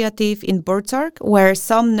initiative in Buurtzorg where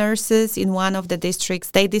some nurses in one of the districts,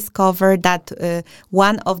 they discovered that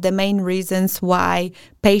one of the main reasons why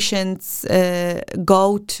patients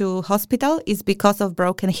go to hospital is because of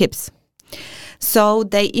broken hips. So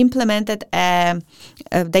they implemented,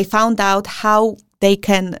 they found out how they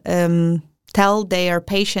can tell their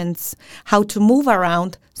patients how to move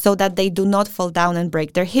around so that they do not fall down and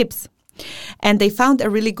break their hips. And they found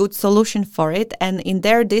a really good solution for it. And in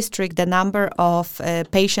their district, the number of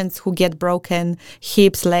patients who get broken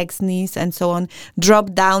hips, legs, knees, and so on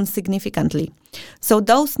dropped down significantly. So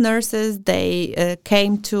those nurses, they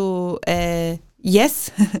came to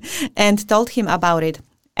Yes and told him about it.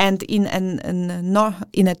 And in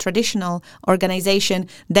a traditional organization,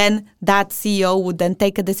 then that CEO would then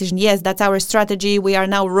take a decision. Yes, that's our strategy. We are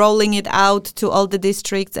now rolling it out to all the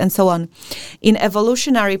districts and so on. In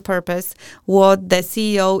evolutionary purpose, what the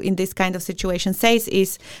CEO in this kind of situation says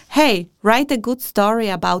is, hey, write a good story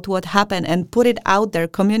about what happened and put it out there,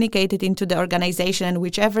 communicate it into the organization, and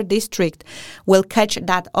whichever district will catch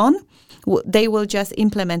that on, they will just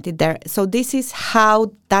implement it there. So this is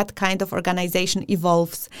how that kind of organization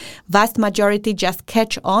evolves. Vast majority just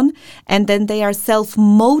catch on, and then they are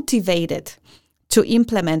self-motivated to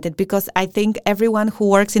implement it, because I think everyone who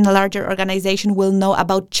works in a larger organization will know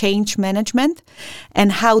about change management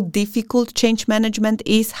and how difficult change management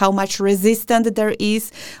is, how much resistance there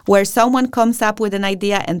is, where someone comes up with an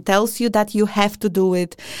idea and tells you that you have to do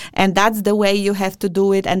it, and that's the way you have to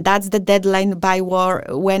do it, and that's the deadline by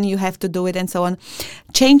when you have to do it, and so on.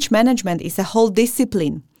 Change management is a whole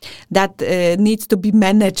discipline that needs to be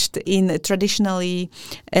managed in a traditionally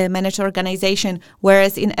managed organization,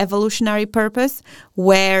 whereas in evolutionary purpose,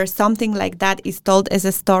 where something like that is told as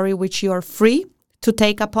a story which you are free to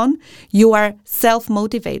take upon, you are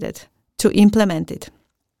self-motivated to implement it.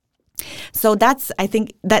 So that's, I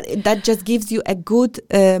think, that just gives you a good,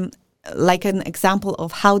 like an example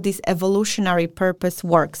of how this evolutionary purpose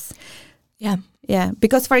works. Yeah. Yeah,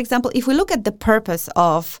 because, for example, if we look at the purpose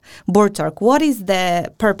of Buurtzorg, what is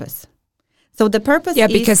the purpose? So the purpose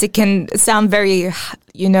is... because it can sound very,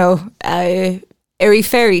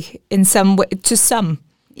 airy-fairy in some way, to some.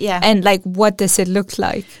 Yeah. And like, what does it look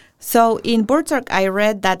like? So in Burtork, I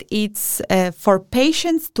read that it's for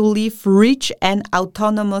patients to live rich and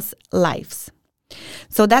autonomous lives.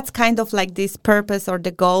 So that's kind of like this purpose or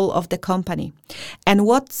the goal of the company. And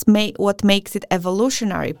what makes it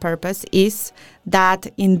evolutionary purpose is that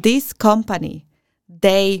in this company,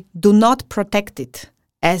 they do not protect it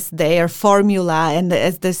as their formula and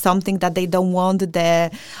as there's something that they don't want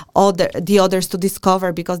the others to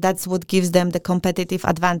discover, because that's what gives them the competitive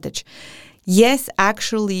advantage. Yes,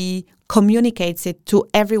 actually communicates it to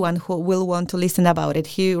everyone who will want to listen about it.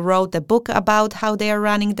 He wrote a book about how they are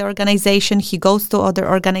running the organization. He goes to other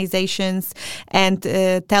organizations and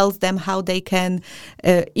tells them how they can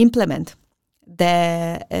implement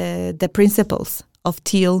the principles of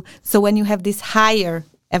Thiel. So when you have this higher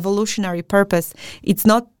evolutionary purpose,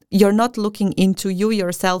 you're not looking into you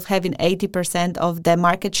yourself having 80% of the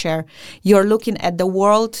market share. You're looking at the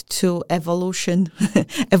world to evolve.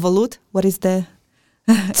 What is the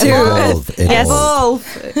Evolve.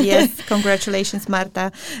 Evolve. Yes, congratulations,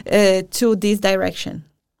 Marta, to this direction.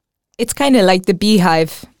 It's kind of like the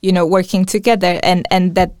beehive, working together,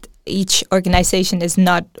 and that each organization is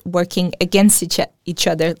not working against each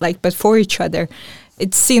other, but for each other.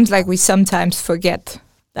 It seems like we sometimes forget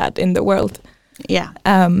that in the world. Yeah.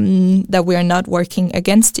 That we are not working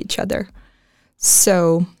against each other.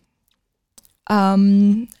 So,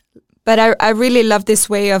 but I really love this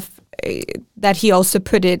way of that he also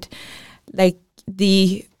put it, like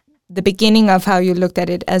the beginning of how you looked at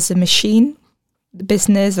it as a machine, the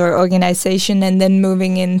business or organization, and then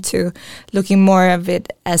moving into looking more of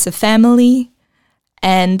it as a family,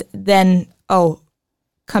 and then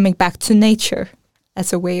coming back to nature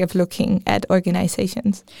as a way of looking at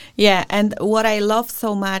organizations. Yeah, and what I love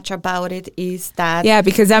so much about it is that... Yeah,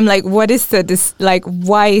 because I'm like, what is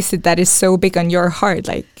why is it that is so big on your heart?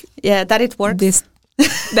 That it works.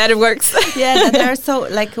 That it works. Yeah, that there are so,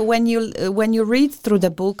 when you read through the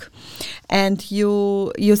book and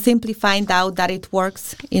you simply find out that it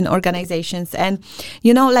works in organizations. And,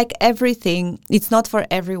 everything, it's not for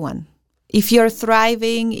everyone. If you're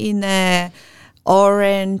thriving in a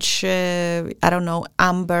orange,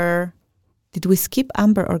 amber. Did we skip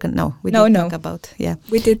amber? No, we didn't talk about. Yeah,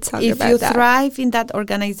 we did talk about that. If you thrive in that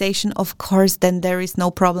organization, of course, then there is no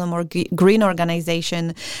problem. Or green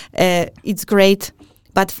organization, it's great.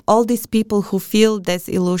 But all these people who feel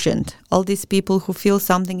disillusioned, all these people who feel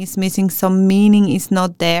something is missing, some meaning is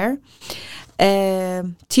not there.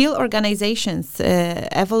 Thiel organizations,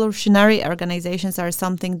 evolutionary organizations are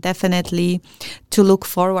something definitely to look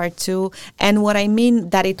forward to. And what I mean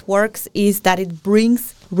that it works is that it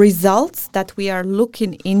brings results that we are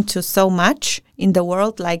looking into so much in the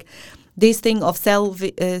world, like this thing of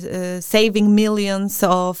saving millions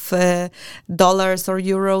of dollars or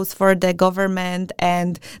euros for the government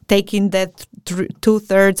and taking that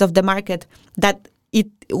 2/3 of the market. That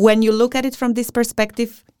when you look at it from this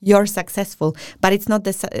perspective, you're successful, but it's not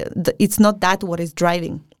that what is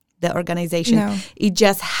driving the organization. No. It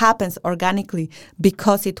just happens organically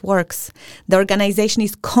because it works. The organization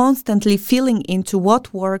is constantly feeling into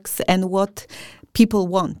what works and what people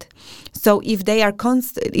want. So if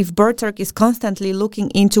if Burtork is constantly looking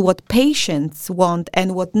into what patients want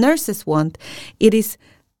and what nurses want, it is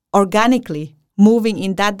organically moving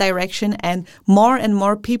in that direction, and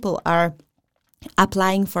more people are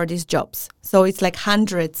applying for these jobs. So it's like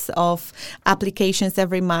hundreds of applications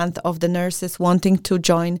every month of the nurses wanting to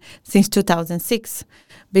join since 2006,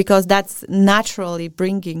 because that's naturally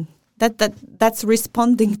bringing that's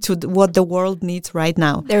responding to what the world needs right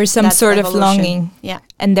now. There is some sort of longing. Yeah.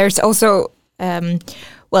 And there's also,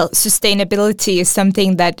 sustainability is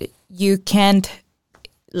something that you can't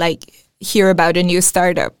hear about a new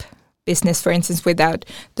startup business, for instance, without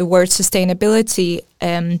the word sustainability.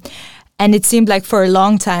 And it seemed like for a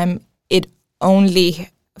long time, it only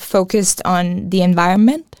focused on the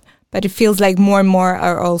environment, but it feels like more and more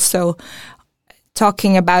are also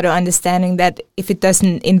talking about or understanding that if it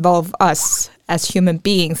doesn't involve us as human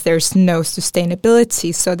beings, there's no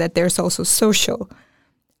sustainability, so that there's also social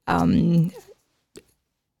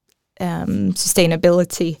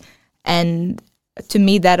sustainability. And to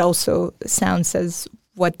me, that also sounds as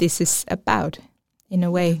what this is about in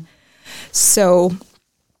a way. So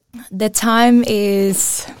the time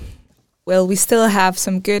is, we still have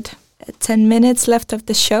some good 10 minutes left of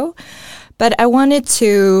the show, but I wanted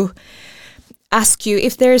to ask you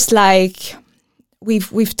if there's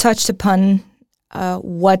we've touched upon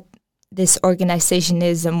what this organization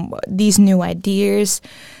is and these new ideas.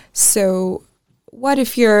 So what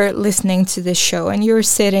if you're listening to this show and you're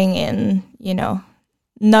sitting in,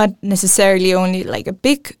 not necessarily only a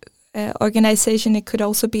big organization. It could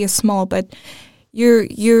also be a small, but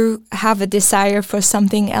you have a desire for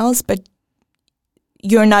something else, but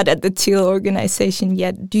you're not at the teal organization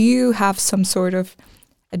yet. Do you have some sort of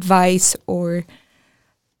advice or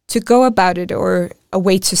to go about it, or a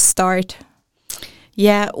way to start?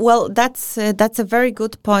 Yeah, well, that's a very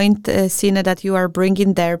good point, Sina, that you are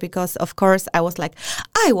bringing there, because, of course, I was like,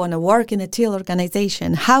 I want to work in a teal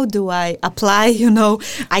organization. How do I apply?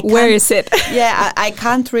 Where is it? Yeah, I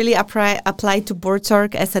can't really apply to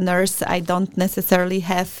Buurtzorg as a nurse. I don't necessarily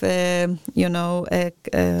have,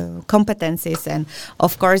 competencies. And,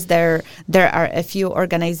 of course, there are a few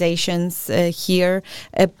organizations here.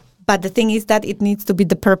 But the thing is that it needs to be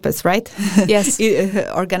the purpose, right? Yes.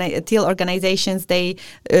 Teal organizations,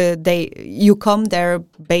 you come there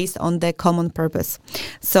based on the common purpose.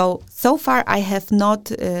 So far I have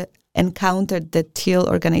not encountered the teal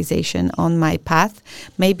organization on my path.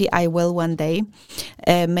 Maybe I will one day.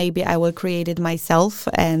 Maybe I will create it myself,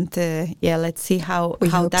 and let's see how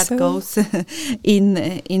that goes in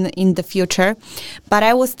the future. But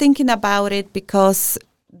I was thinking about it because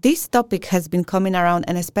this topic has been coming around,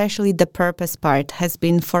 and especially the purpose part has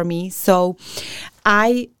been for me. So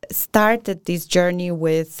I started this journey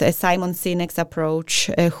with Simon Sinek's approach,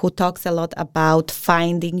 who talks a lot about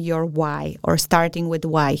finding your why, or starting with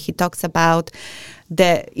why. He talks about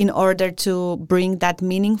in order to bring that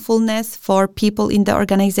meaningfulness for people in the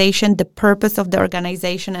organization, the purpose of the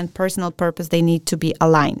organization and personal purpose, they need to be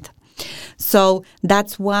aligned. So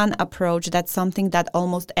that's one approach. That's something that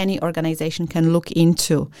almost any organization can look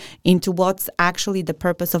into what's actually the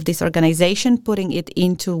purpose of this organization, putting it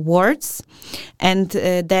into words, and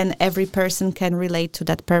then every person can relate to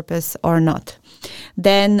that purpose or not.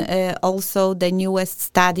 Then also the newest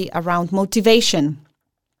study around motivation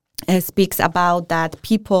speaks about that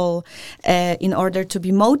people, in order to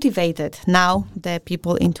be motivated, now the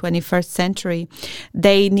people in 21st century,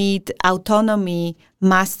 they need autonomy,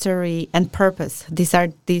 mastery, and purpose. These are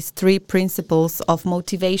these three principles of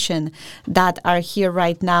motivation that are here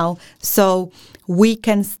right now. So we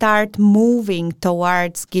can start moving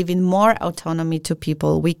towards giving more autonomy to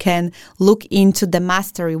people. We can look into the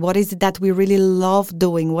mastery. What is it that we really love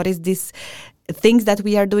doing? What is this things that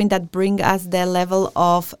we are doing that bring us the level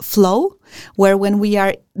of flow, where when we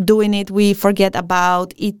are doing it, we forget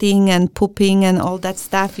about eating and pooping and all that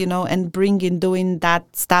stuff, and doing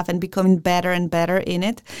that stuff and becoming better and better in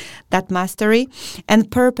it, that mastery. And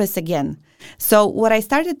purpose again. So what I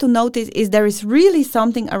started to notice is there is really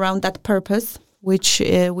something around that purpose, which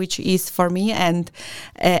is for me, and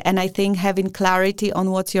I think having clarity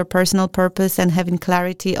on what's your personal purpose and having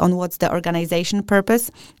clarity on what's the organization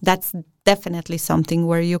purpose, that's definitely something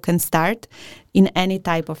where you can start in any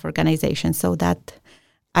type of organization. So that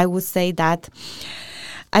I would say that.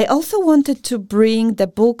 I also wanted to bring the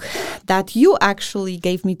book that you actually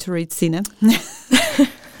gave me to read, Sine.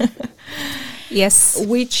 Yes.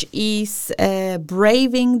 Which is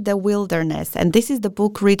Braving the Wilderness. And this is the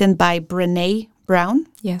book written by Brené Brown.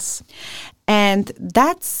 Yes. And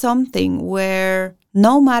that's something where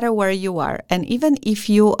no matter where you are, and even if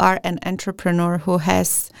you are an entrepreneur who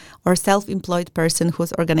has, or self-employed person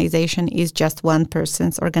whose organization is just one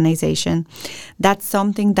person's organization, that's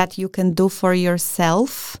something that you can do for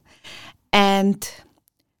yourself. And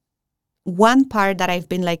one part that I've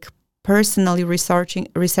been personally researching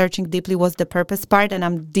deeply was the purpose part, and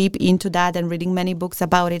I'm deep into that and reading many books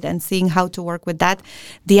about it and seeing how to work with that.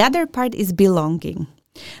 The other part is belonging.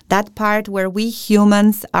 That part where we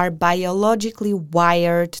humans are biologically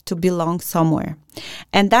wired to belong somewhere.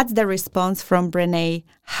 And that's the response from Brené,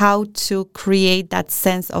 how to create that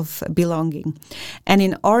sense of belonging. And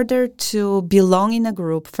in order to belong in a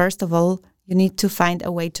group, first of all, you need to find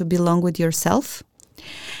a way to belong with yourself.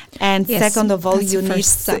 And second of all, you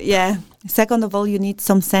need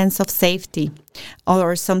some sense of safety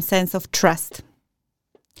or some sense of trust.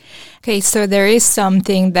 Okay, so there is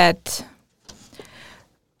something that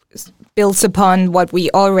builds upon what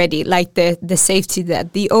we already like, the safety,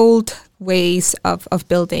 that the old ways of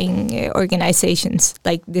building organizations,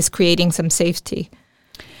 like this, creating some safety.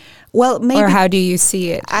 Well, maybe, or how do you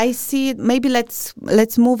see it? I see it. Maybe let's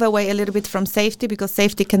move away a little bit from safety, because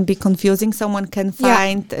safety can be confusing. Someone can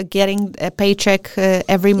find getting a paycheck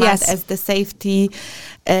every month as the safety.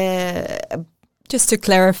 Just to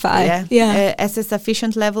clarify, as a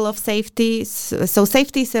sufficient level of safety. So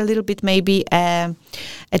safety is a little bit maybe a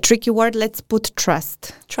tricky word. Let's put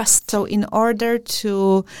trust. Trust. So in order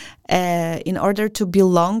to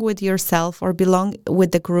belong with yourself or belong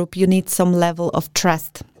with the group, you need some level of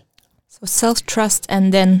trust. So self-trust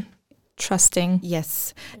and then trusting.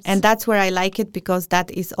 Yes. And that's where I like it, because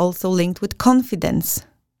that is also linked with confidence.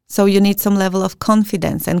 So you need some level of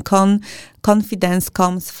confidence, and confidence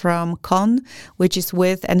comes from which is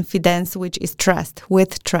with, and fidence, which is trust,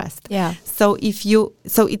 with trust. Yeah. So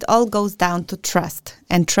it all goes down to trust,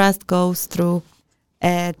 and trust goes through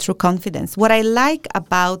confidence. What I like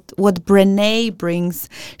about what Brené brings,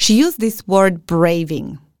 she used this word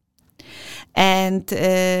braving, and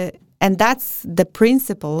that's the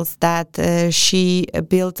principles that she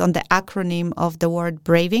built on the acronym of the word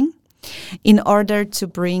braving, in order to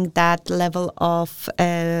bring that level of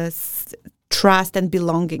trust and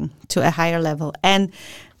belonging to a higher level. And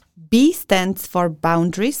B stands for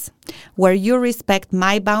boundaries, where you respect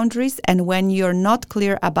my boundaries, and when you're not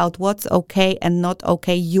clear about what's okay and not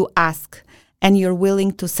okay, you ask, and you're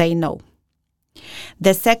willing to say no.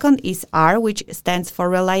 The second is R, which stands for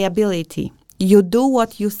reliability. You do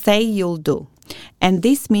what you say you'll do. And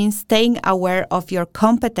this means staying aware of your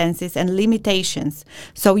competencies and limitations,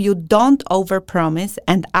 so you don't overpromise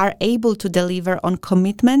and are able to deliver on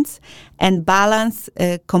commitments and balance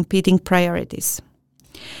competing priorities.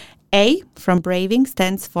 A from braving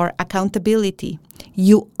stands for accountability.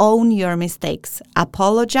 You own your mistakes,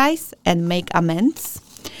 apologize and make amends.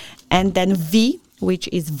 And then V, which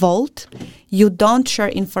is vault. You don't share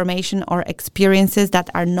information or experiences that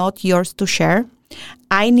are not yours to share.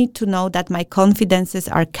 I need to know that my confidences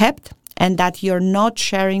are kept and that you're not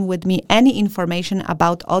sharing with me any information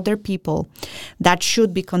about other people that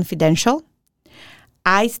should be confidential.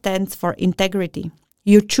 I stands for integrity.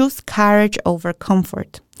 You choose courage over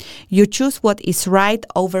comfort. You choose what is right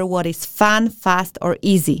over what is fun, fast, or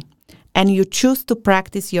easy. And you choose to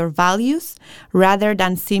practice your values rather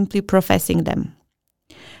than simply professing them.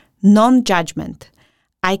 Non-judgment.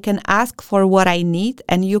 I can ask for what I need,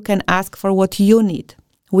 and you can ask for what you need.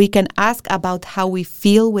 We can ask about how we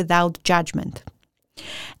feel without judgment.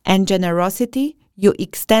 And generosity. You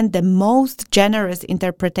extend the most generous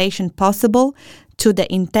interpretation possible to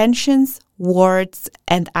the intentions, words,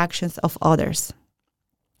 and actions of others.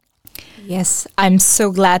 Yes, I'm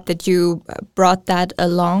so glad that you brought that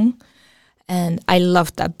along. And I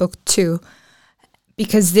loved that book too,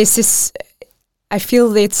 because I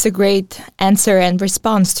feel it's a great answer and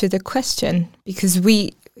response to the question, because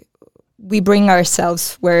we bring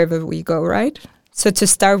ourselves wherever we go, right? So to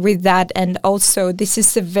start with that, and also this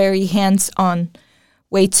is a very hands-on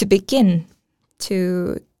way to begin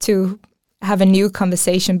to have a new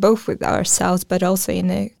conversation, both with ourselves but also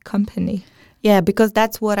in a company. Yeah, because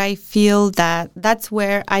that's what I feel, that's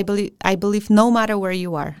where I believe no matter where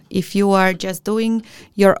you are, if you are just doing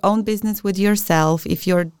your own business with yourself, if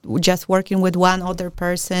you're just working with one other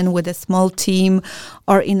person, with a small team,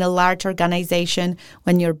 or in a large organization,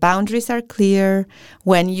 when your boundaries are clear,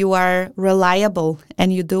 when you are reliable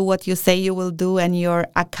and you do what you say you will do, and you're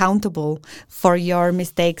accountable for your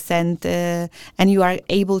mistakes, and you are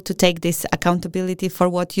able to take this accountability for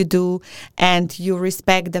what you do, and you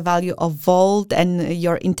respect the value of vault, and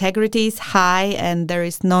your integrity is high, and there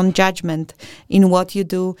is non-judgment in what you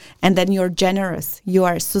do, and then you're generous. You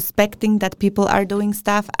are suspecting that people are doing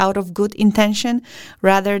stuff out of good intention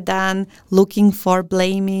rather than looking for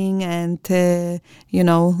blaming and,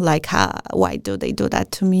 why do they do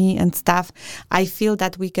that to me and stuff. I feel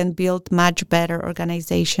that we can build much better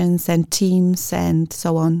organizations and teams and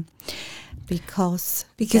so on. Because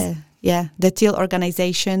the Teal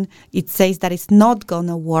organization, it says that it's not going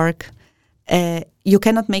to work. You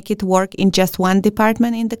cannot make it work in just one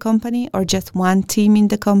department in the company or just one team in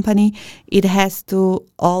the company. It has to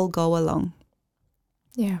all go along.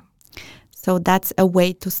 Yeah. So that's a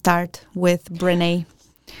way to start with Brené.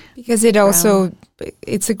 Because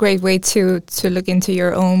it's a great way to look into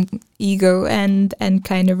your own ego and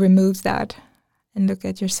kind of remove that and look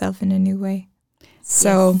at yourself in a new way.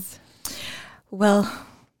 So, yes. Well,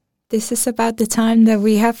 this is about the time that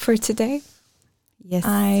we have for today. Yes.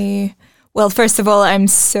 Well, first of all, I'm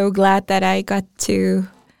so glad that I got to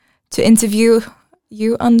interview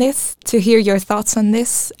you on this, to hear your thoughts on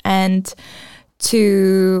this, and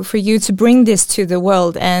for you to bring this to the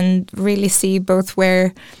world and really see both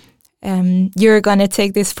where you're going to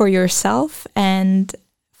take this for yourself and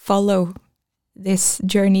follow this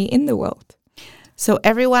journey in the world. So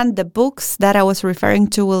everyone, the books that I was referring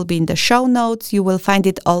to will be in the show notes. You will find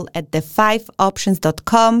it all at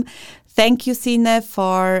the5options.com. Thank you, Sine,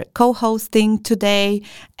 for co-hosting today.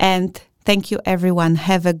 And thank you, everyone.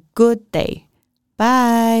 Have a good day.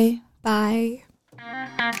 Bye. Bye.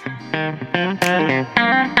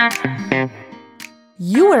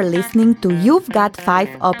 You are listening to You've Got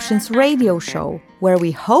 5 Options radio show, where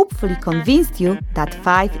we hopefully convinced you that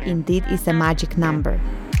 5 indeed is a magic number.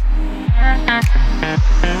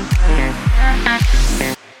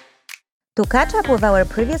 To catch up with our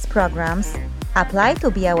previous programs, apply to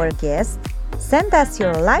be our guest, send us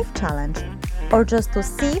your life challenge, or just to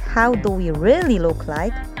see how do we really look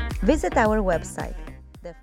like, visit our website